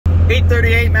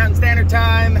8:38 Mountain Standard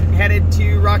Time, headed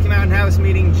to Rocky Mountain House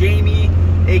meeting Jamie,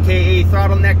 aka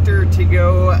Throttle Nectar, to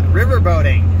go river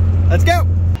boating. Let's go!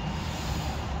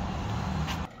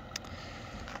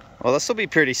 Well, this will be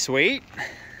pretty sweet.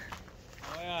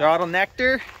 Oh, yeah. Throttle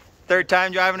Nectar, third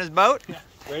time driving his boat. Yeah.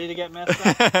 Ready to get messed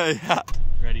up? Yeah.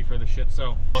 Ready for the shit,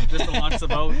 so just to launch the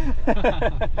boat.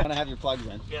 Wanna have your plugs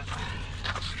in? Yeah.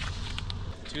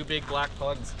 2 big black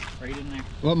plugs right in there.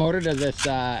 What motor does this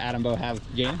Adam boat have,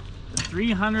 Jamie? The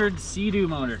 300 Sea-Doo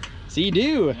motor.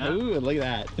 Sea-Doo? Yeah. Ooh, look at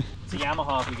that. It's a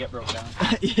Yamaha if we get broke down.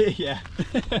 Yeah.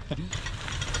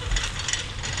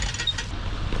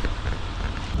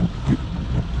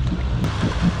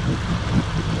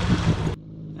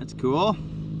 That's cool.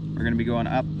 We're gonna be going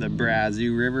up the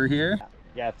Brazeau River here.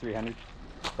 Yeah, 300.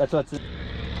 That's what's in.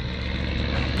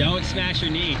 Don't smash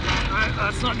your knee.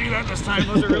 Let's not do that this time.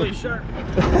 Those are really sharp.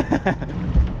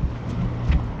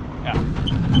 Yeah.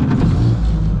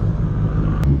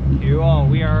 Cool.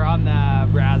 We are on the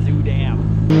Brazeau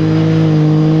Dam.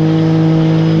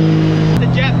 It's a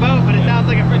jet boat, but it sounds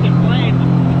like a freaking plane.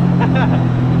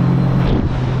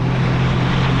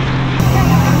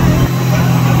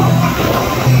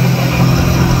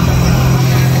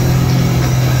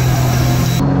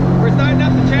 We're starting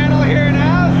up the channel here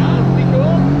now, so this will be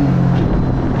cool.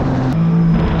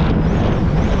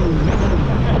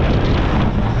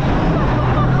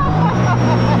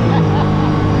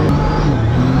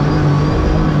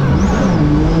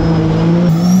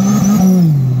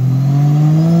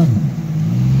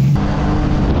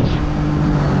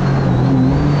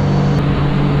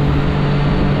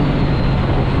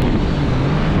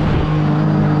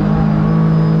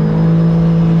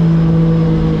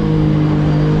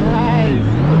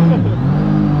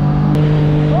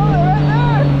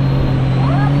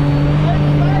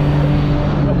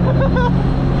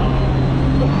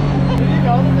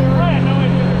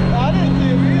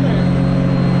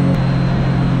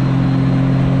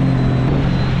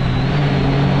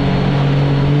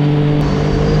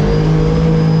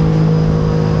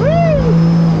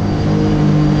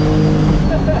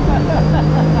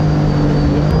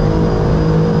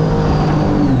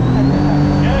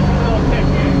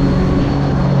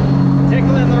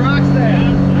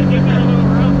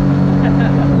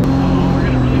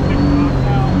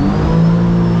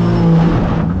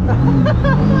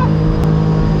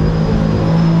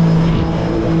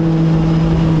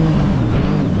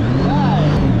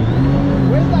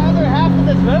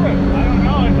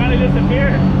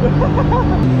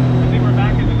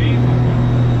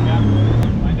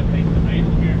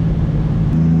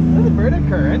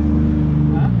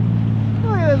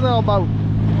 Boat.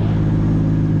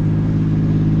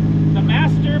 The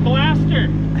Master Blaster.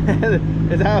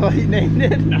 Is that what you named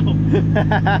it? No.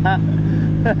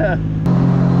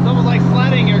 It's almost like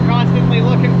sledding. You're constantly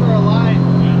looking for a line.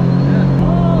 Yeah.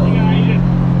 Oh, you just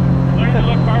learn to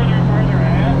look farther and farther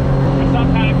ahead. But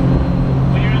sometimes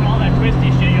when you're in all that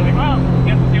twisty shit, you're like, well,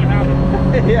 guess we'll see what happens.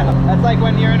 Yeah. That's like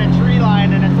when you're in a tree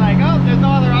line and it's like, oh, there's no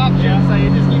other option, yeah. So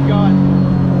you just keep going.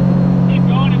 Keep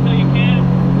going until you can.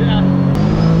 Yeah.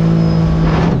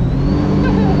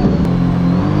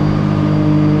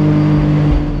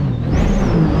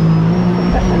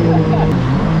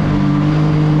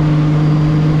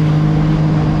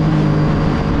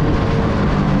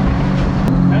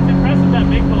 That's impressive, that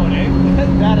big boat, eh?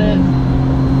 That is.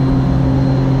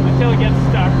 Until it gets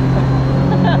stuck.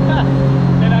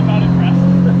 Then I'm not impressed.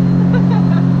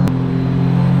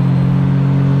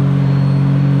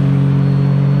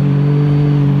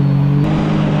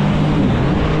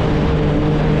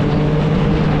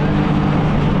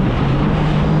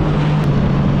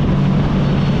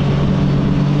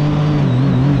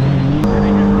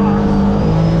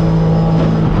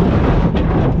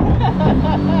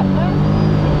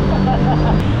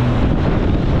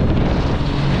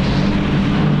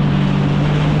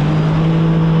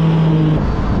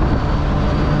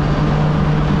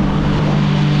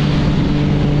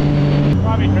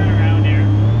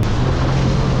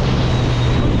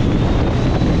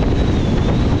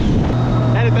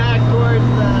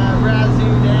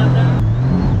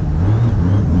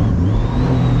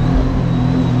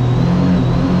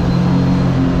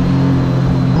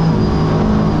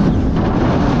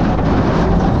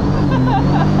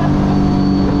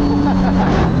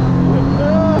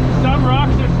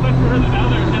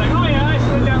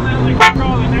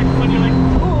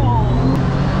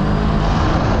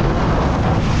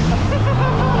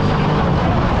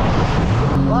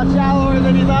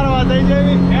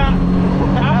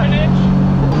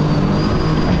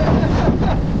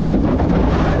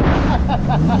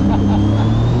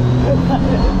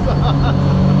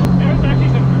 There's actually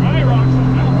some dry rocks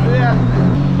on that one. Yeah.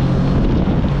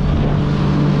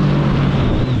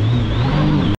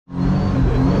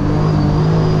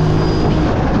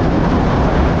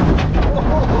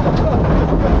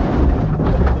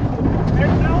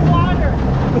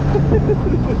 So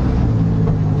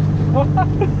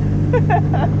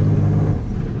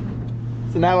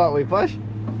now what, we push?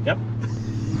 Yep.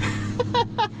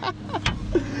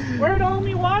 Where'd all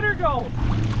me water go?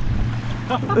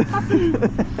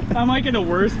 I'm like in the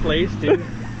worst place, dude.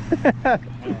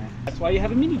 That's why you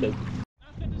have a mini boat.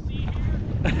 Nothing to see here.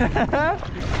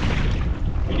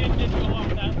 We didn't just go off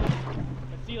that.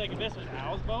 Let's see, like if this was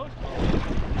Al's boat.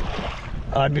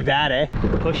 Oh, it'd be bad, eh?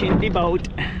 Pushing the boat.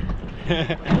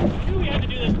 I knew we had to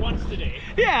do this once today.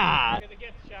 Yeah. Because it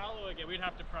gets shallow again, we'd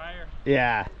have to pry her.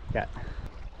 Yeah. Yeah.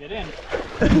 Get in.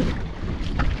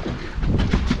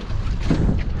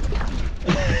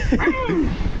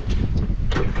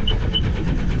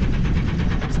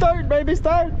 Start, baby,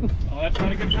 start. Oh, that's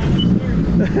not a good time to start.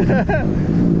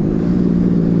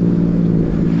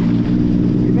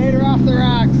 You made her off the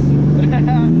rocks.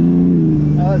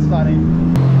 That was funny.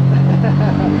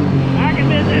 Back in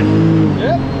business.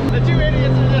 Yep. The two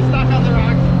idiots are just stuck on the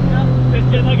rocks. Yep. Just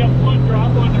did like a foot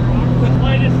drop on the rocks. Well,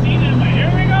 I just seen it. I'm like,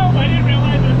 here we go. I didn't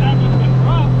realize that that was the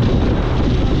drop.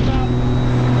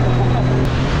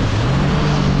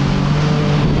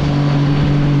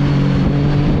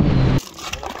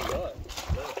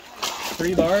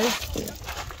 3 bars?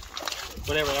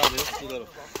 Whatever that is. You little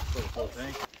full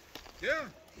thing. Yeah.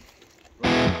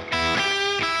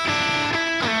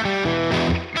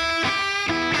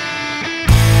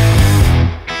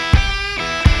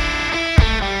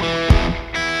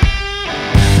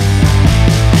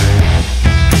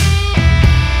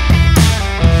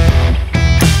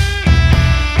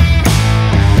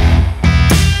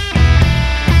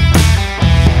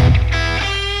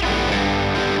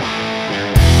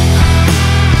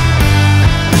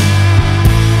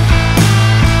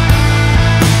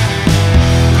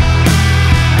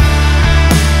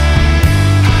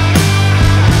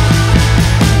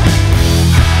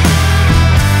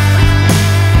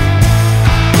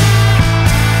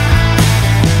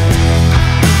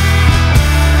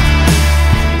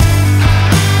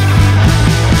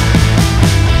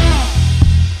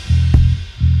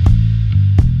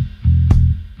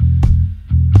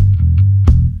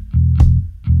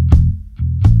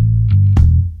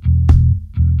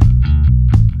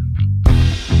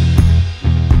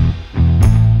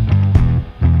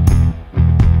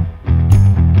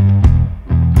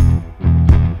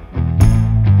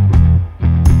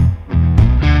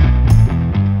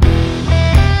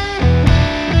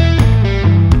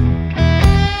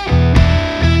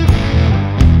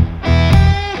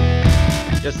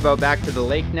 About back to the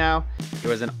lake now. It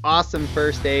was an awesome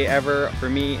first day ever for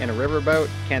me in a riverboat.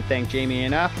 Can't thank Jamie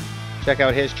enough. Check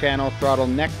out his channel, Throttle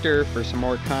Nectar, for some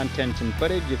more content and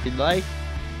footage if you'd like.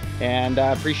 And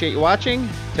appreciate you watching.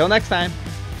 Till next time.